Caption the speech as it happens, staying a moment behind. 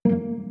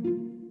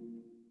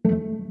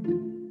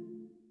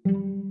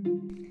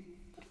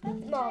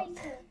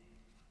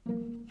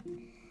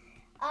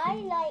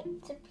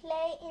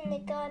play in the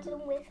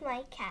garden with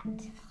my cat.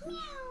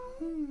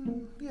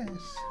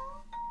 Yes.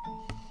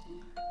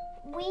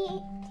 We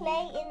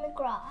play in the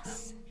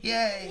grass.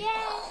 Yay.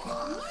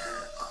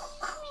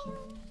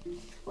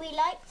 We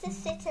like to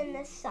sit in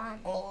the sun.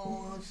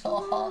 Oh, it's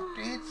so hot.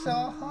 It's so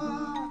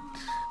hot.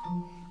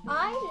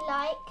 I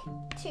like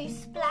to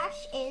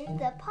splash in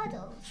the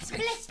puddles.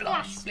 Splish,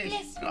 splash, splish,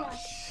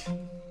 splash.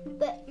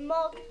 But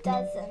Mog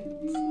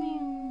doesn't.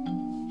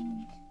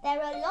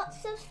 There are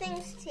lots of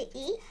things to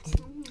eat.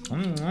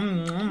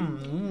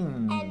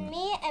 And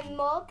me and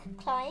Mog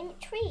climb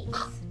trees.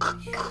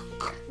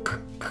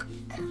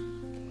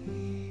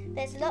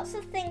 There's lots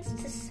of things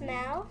to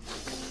smell.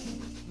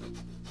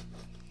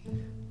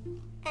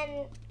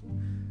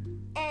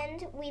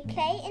 And we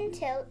play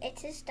until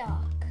it is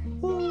dark.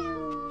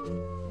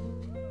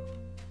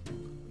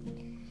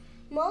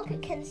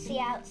 Mog can see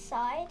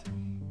outside,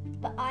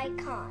 but I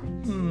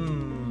can't.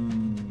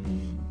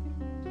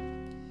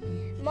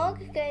 Mog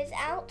goes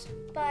out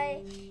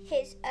by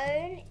his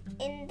own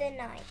in the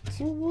night.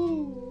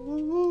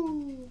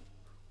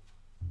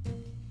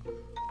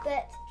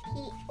 But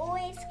he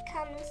always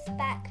comes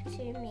back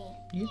to me.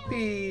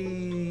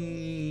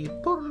 Yippee!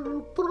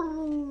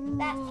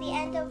 That's the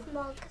end of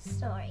Mog's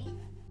story.